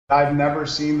I've never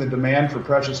seen the demand for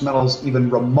precious metals even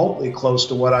remotely close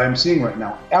to what I am seeing right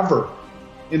now, ever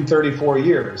in 34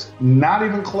 years. Not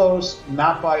even close,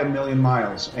 not by a million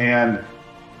miles. And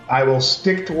I will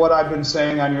stick to what I've been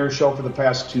saying on your show for the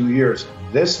past 2 years.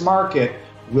 This market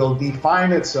will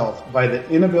define itself by the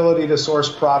inability to source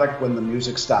product when the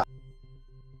music stops.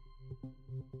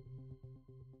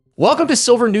 Welcome to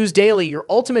Silver News Daily, your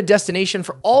ultimate destination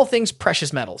for all things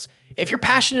precious metals. If you're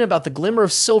passionate about the glimmer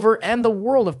of silver and the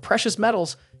world of precious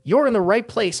metals, you're in the right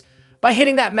place. By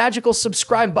hitting that magical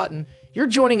subscribe button, you're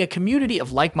joining a community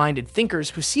of like-minded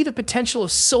thinkers who see the potential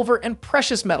of silver and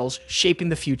precious metals shaping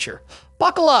the future.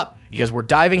 Buckle up, because we're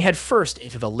diving headfirst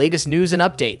into the latest news and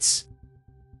updates.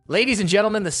 Ladies and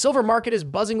gentlemen, the silver market is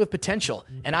buzzing with potential,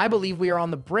 and I believe we are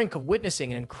on the brink of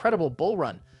witnessing an incredible bull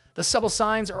run. The subtle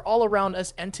signs are all around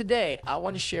us, and today I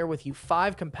want to share with you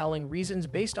 5 compelling reasons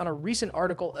based on a recent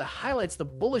article that highlights the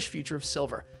bullish future of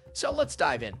silver. So let's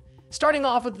dive in. Starting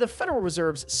off with the Federal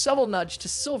Reserve's subtle nudge to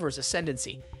silver's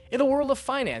ascendancy. In the world of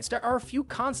finance, there are a few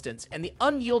constants, and the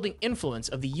unyielding influence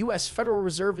of the U.S. Federal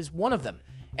Reserve is one of them.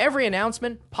 Every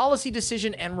announcement, policy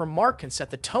decision, and remark can set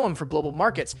the tone for global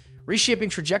markets, reshaping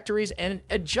trajectories and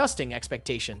adjusting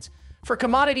expectations. For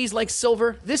commodities like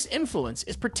silver, this influence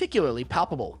is particularly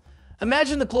palpable.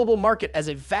 Imagine the global market as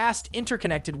a vast,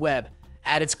 interconnected web.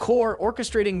 At its core,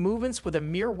 orchestrating movements with a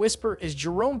mere whisper is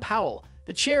Jerome Powell,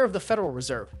 the chair of the Federal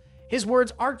Reserve. His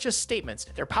words aren't just statements,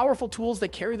 they're powerful tools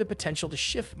that carry the potential to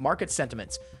shift market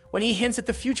sentiments. When he hints at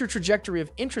the future trajectory of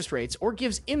interest rates or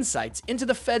gives insights into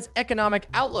the Fed's economic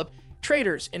outlook,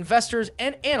 traders, investors,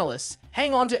 and analysts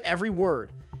hang on to every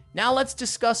word. Now let's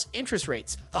discuss interest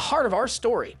rates, the heart of our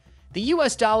story. The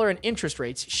US dollar and interest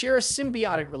rates share a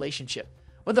symbiotic relationship.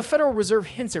 When the Federal Reserve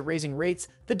hints at raising rates,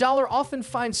 the dollar often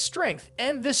finds strength,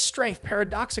 and this strength,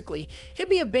 paradoxically, can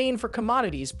be a bane for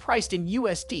commodities priced in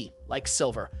USD, like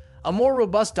silver. A more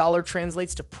robust dollar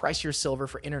translates to pricier silver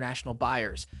for international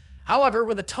buyers. However,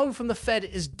 when the tone from the Fed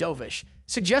is dovish,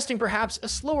 suggesting perhaps a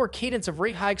slower cadence of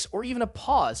rate hikes or even a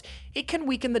pause, it can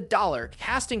weaken the dollar,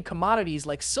 casting commodities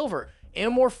like silver in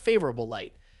a more favorable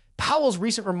light. Powell's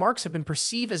recent remarks have been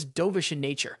perceived as dovish in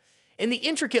nature. In the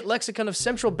intricate lexicon of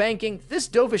central banking, this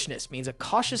dovishness means a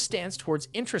cautious stance towards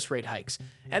interest rate hikes,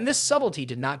 and this subtlety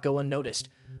did not go unnoticed.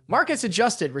 Markets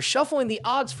adjusted, reshuffling the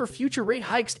odds for future rate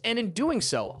hikes, and in doing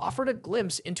so, offered a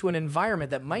glimpse into an environment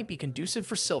that might be conducive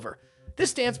for silver.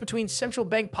 This dance between central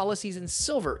bank policies and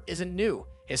silver isn't new.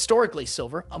 Historically,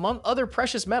 silver, among other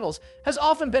precious metals, has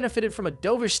often benefited from a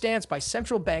dovish stance by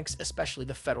central banks, especially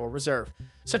the Federal Reserve.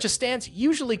 Such a stance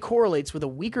usually correlates with a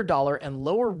weaker dollar and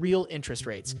lower real interest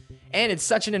rates. And in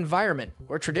such an environment,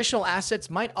 where traditional assets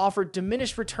might offer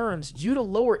diminished returns due to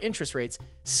lower interest rates,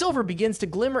 silver begins to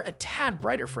glimmer a tad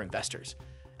brighter for investors.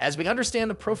 As we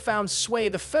understand the profound sway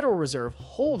the Federal Reserve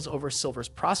holds over silver's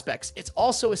prospects, it's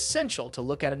also essential to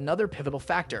look at another pivotal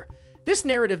factor. This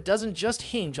narrative doesn't just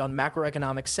hinge on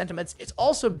macroeconomic sentiments, it's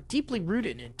also deeply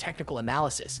rooted in technical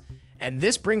analysis. And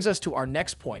this brings us to our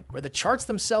next point, where the charts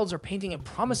themselves are painting a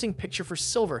promising picture for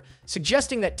silver,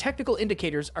 suggesting that technical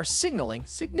indicators are signaling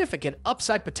significant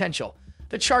upside potential.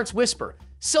 The charts whisper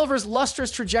silver's lustrous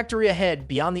trajectory ahead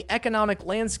beyond the economic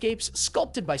landscapes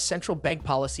sculpted by central bank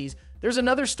policies. There's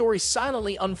another story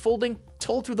silently unfolding,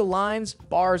 told through the lines,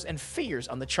 bars, and figures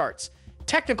on the charts.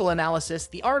 Technical analysis,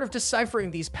 the art of deciphering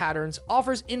these patterns,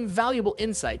 offers invaluable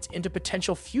insights into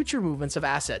potential future movements of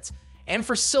assets. And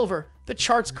for silver, the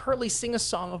charts currently sing a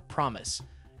song of promise.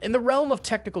 In the realm of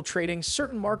technical trading,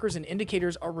 certain markers and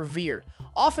indicators are revered,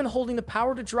 often holding the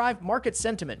power to drive market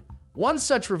sentiment. One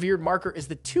such revered marker is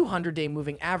the 200-day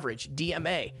moving average,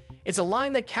 DMA. It's a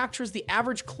line that captures the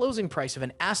average closing price of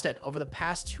an asset over the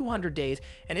past 200 days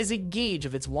and is a gauge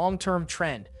of its long-term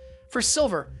trend. For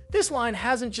silver, this line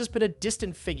hasn't just been a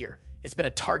distant figure, it's been a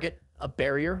target, a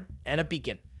barrier, and a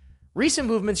beacon. Recent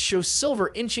movements show silver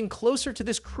inching closer to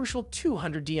this crucial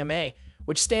 200 DMA,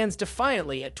 which stands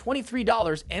defiantly at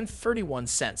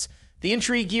 $23.31. The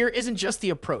intrigue here isn't just the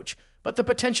approach, but the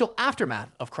potential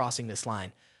aftermath of crossing this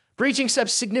line. Breaching such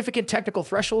significant technical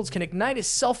thresholds can ignite a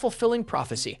self-fulfilling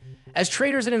prophecy. As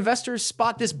traders and investors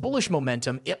spot this bullish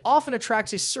momentum, it often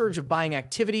attracts a surge of buying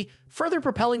activity, further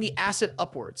propelling the asset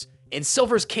upwards. In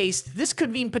silver's case, this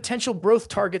could mean potential growth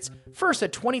targets, first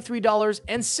at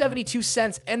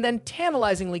 $23.72 and then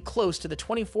tantalizingly close to the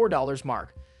 $24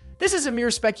 mark. This is a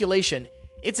mere speculation.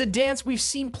 It's a dance we've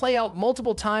seen play out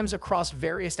multiple times across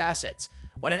various assets.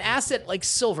 When an asset like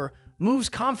silver moves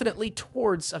confidently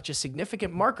towards such a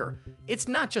significant marker, it's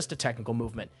not just a technical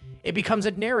movement. It becomes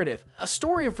a narrative, a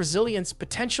story of resilience,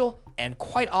 potential, and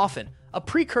quite often, a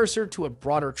precursor to a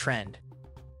broader trend.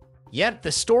 Yet,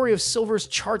 the story of silver's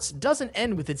charts doesn't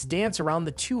end with its dance around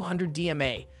the 200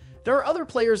 DMA. There are other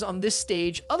players on this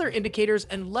stage, other indicators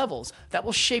and levels that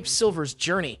will shape silver's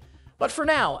journey. But for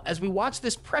now, as we watch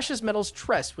this precious metals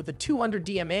trend with the 200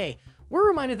 DMA, we're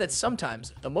reminded that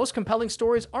sometimes the most compelling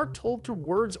stories aren't told through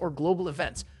words or global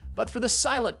events, but through the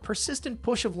silent, persistent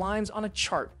push of lines on a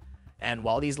chart. And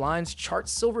while these lines chart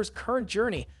silver's current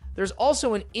journey, there's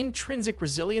also an intrinsic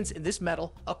resilience in this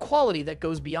metal, a quality that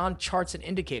goes beyond charts and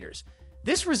indicators.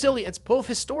 This resilience, both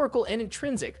historical and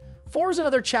intrinsic, forms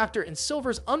another chapter in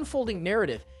silver's unfolding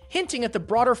narrative, hinting at the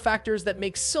broader factors that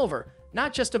make silver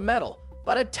not just a metal,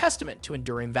 but a testament to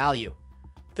enduring value.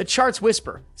 The charts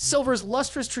whisper silver's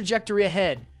lustrous trajectory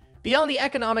ahead. Beyond the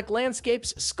economic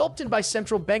landscapes sculpted by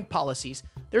central bank policies,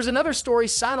 there's another story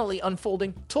silently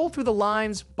unfolding, told through the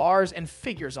lines, bars, and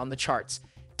figures on the charts.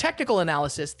 Technical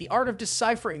analysis, the art of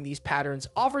deciphering these patterns,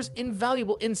 offers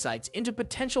invaluable insights into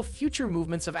potential future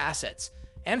movements of assets.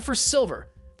 And for silver,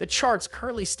 the charts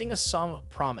currently sing a song of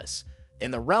promise.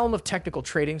 In the realm of technical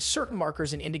trading, certain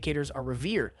markers and indicators are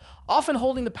revered, often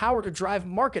holding the power to drive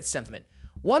market sentiment.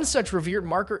 One such revered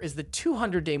marker is the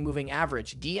 200-day moving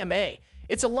average, DMA.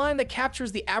 It's a line that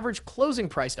captures the average closing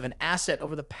price of an asset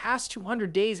over the past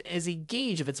 200 days as a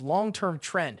gauge of its long-term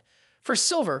trend. For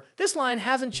silver, this line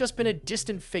hasn't just been a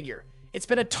distant figure. It's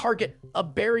been a target, a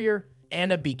barrier,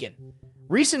 and a beacon.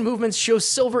 Recent movements show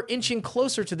silver inching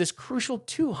closer to this crucial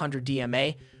 200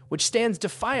 DMA, which stands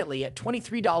defiantly at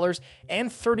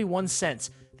 $23.31.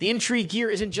 The intrigue here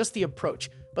isn't just the approach,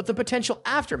 but the potential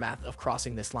aftermath of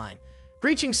crossing this line.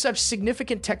 Breaching such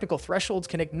significant technical thresholds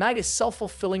can ignite a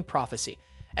self-fulfilling prophecy.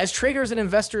 As traders and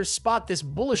investors spot this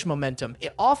bullish momentum,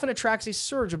 it often attracts a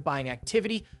surge of buying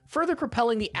activity, further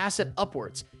propelling the asset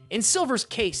upwards. In silver's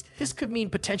case, this could mean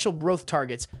potential growth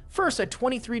targets, first at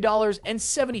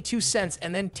 $23.72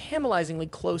 and then tantalizingly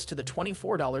close to the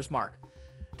 $24 mark.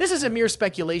 This is a mere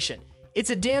speculation. It's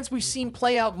a dance we've seen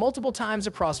play out multiple times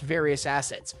across various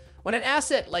assets. When an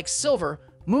asset like silver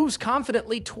moves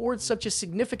confidently towards such a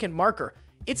significant marker,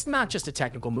 it's not just a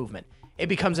technical movement. It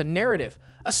becomes a narrative,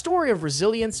 a story of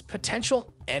resilience,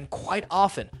 potential, and quite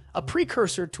often, a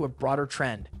precursor to a broader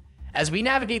trend. As we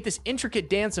navigate this intricate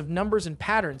dance of numbers and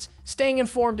patterns, staying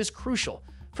informed is crucial.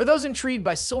 For those intrigued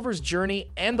by silver's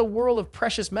journey and the world of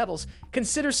precious metals,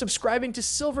 consider subscribing to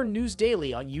Silver News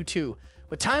Daily on YouTube.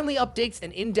 With timely updates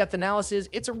and in-depth analysis,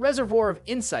 it's a reservoir of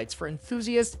insights for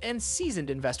enthusiasts and seasoned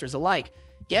investors alike.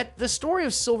 Yet, the story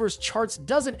of silver's charts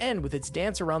doesn't end with its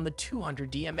dance around the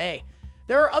 200 DMA.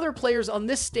 There are other players on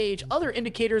this stage, other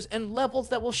indicators and levels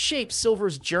that will shape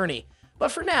silver's journey. But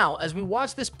for now, as we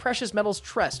watch this precious metals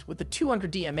trend with the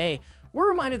 200 DMA, we're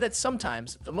reminded that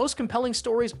sometimes the most compelling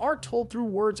stories aren't told through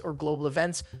words or global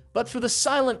events, but through the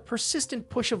silent, persistent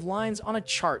push of lines on a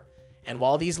chart. And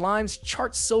while these lines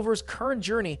chart silver's current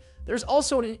journey, there's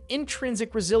also an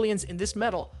intrinsic resilience in this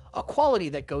metal, a quality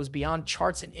that goes beyond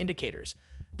charts and indicators.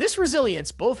 This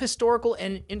resilience, both historical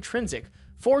and intrinsic,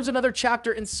 forms another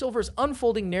chapter in silver's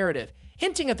unfolding narrative,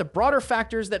 hinting at the broader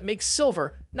factors that make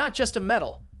silver not just a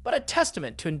metal, but a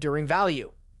testament to enduring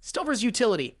value. Silver's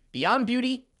utility, beyond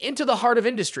beauty, into the heart of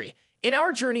industry. In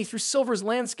our journey through silver's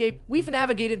landscape, we've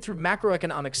navigated through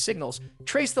macroeconomic signals,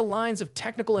 traced the lines of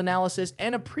technical analysis,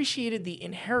 and appreciated the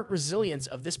inherent resilience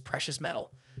of this precious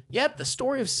metal. Yet, the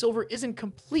story of silver isn't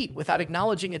complete without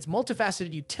acknowledging its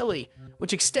multifaceted utility,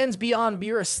 which extends beyond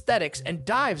mere aesthetics and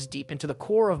dives deep into the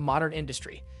core of modern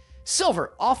industry.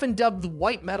 Silver, often dubbed the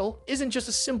white metal, isn't just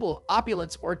a symbol,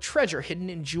 opulence, or a treasure hidden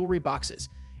in jewelry boxes.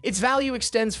 Its value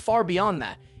extends far beyond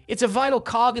that. It's a vital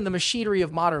cog in the machinery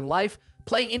of modern life,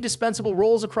 playing indispensable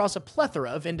roles across a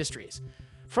plethora of industries.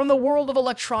 From the world of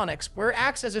electronics, where it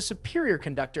acts as a superior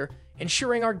conductor,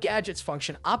 ensuring our gadgets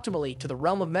function optimally, to the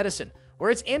realm of medicine, where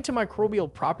its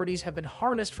antimicrobial properties have been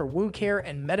harnessed for wound care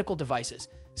and medical devices,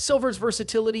 silver's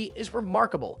versatility is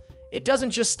remarkable. It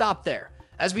doesn't just stop there.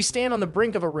 As we stand on the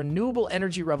brink of a renewable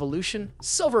energy revolution,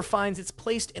 silver finds its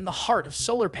place in the heart of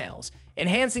solar panels,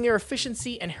 enhancing their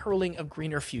efficiency and heralding a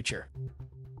greener future.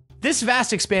 This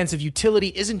vast expanse of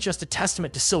utility isn't just a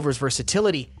testament to silver's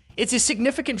versatility, it's a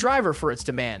significant driver for its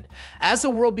demand. As the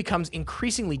world becomes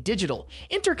increasingly digital,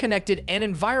 interconnected, and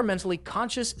environmentally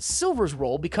conscious, silver's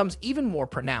role becomes even more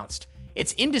pronounced.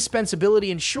 Its indispensability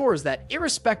ensures that,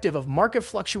 irrespective of market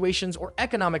fluctuations or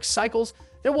economic cycles,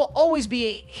 there will always be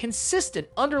a consistent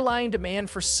underlying demand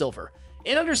for silver.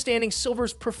 In understanding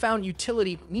silver's profound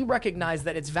utility, we recognize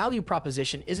that its value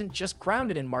proposition isn't just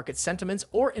grounded in market sentiments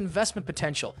or investment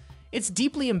potential. It's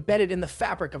deeply embedded in the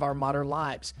fabric of our modern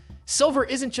lives. Silver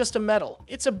isn't just a metal,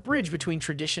 it's a bridge between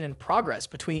tradition and progress,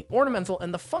 between the ornamental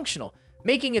and the functional,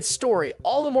 making its story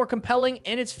all the more compelling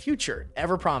and its future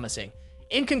ever promising.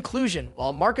 In conclusion,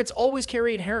 while markets always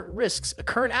carry inherent risks, a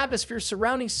current atmosphere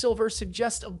surrounding silver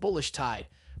suggests a bullish tide.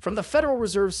 From the Federal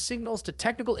Reserve's signals to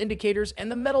technical indicators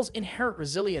and the metal's inherent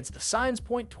resilience, the signs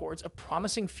point towards a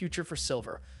promising future for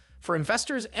silver. For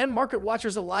investors and market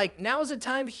watchers alike, now is a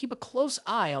time to keep a close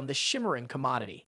eye on this shimmering commodity.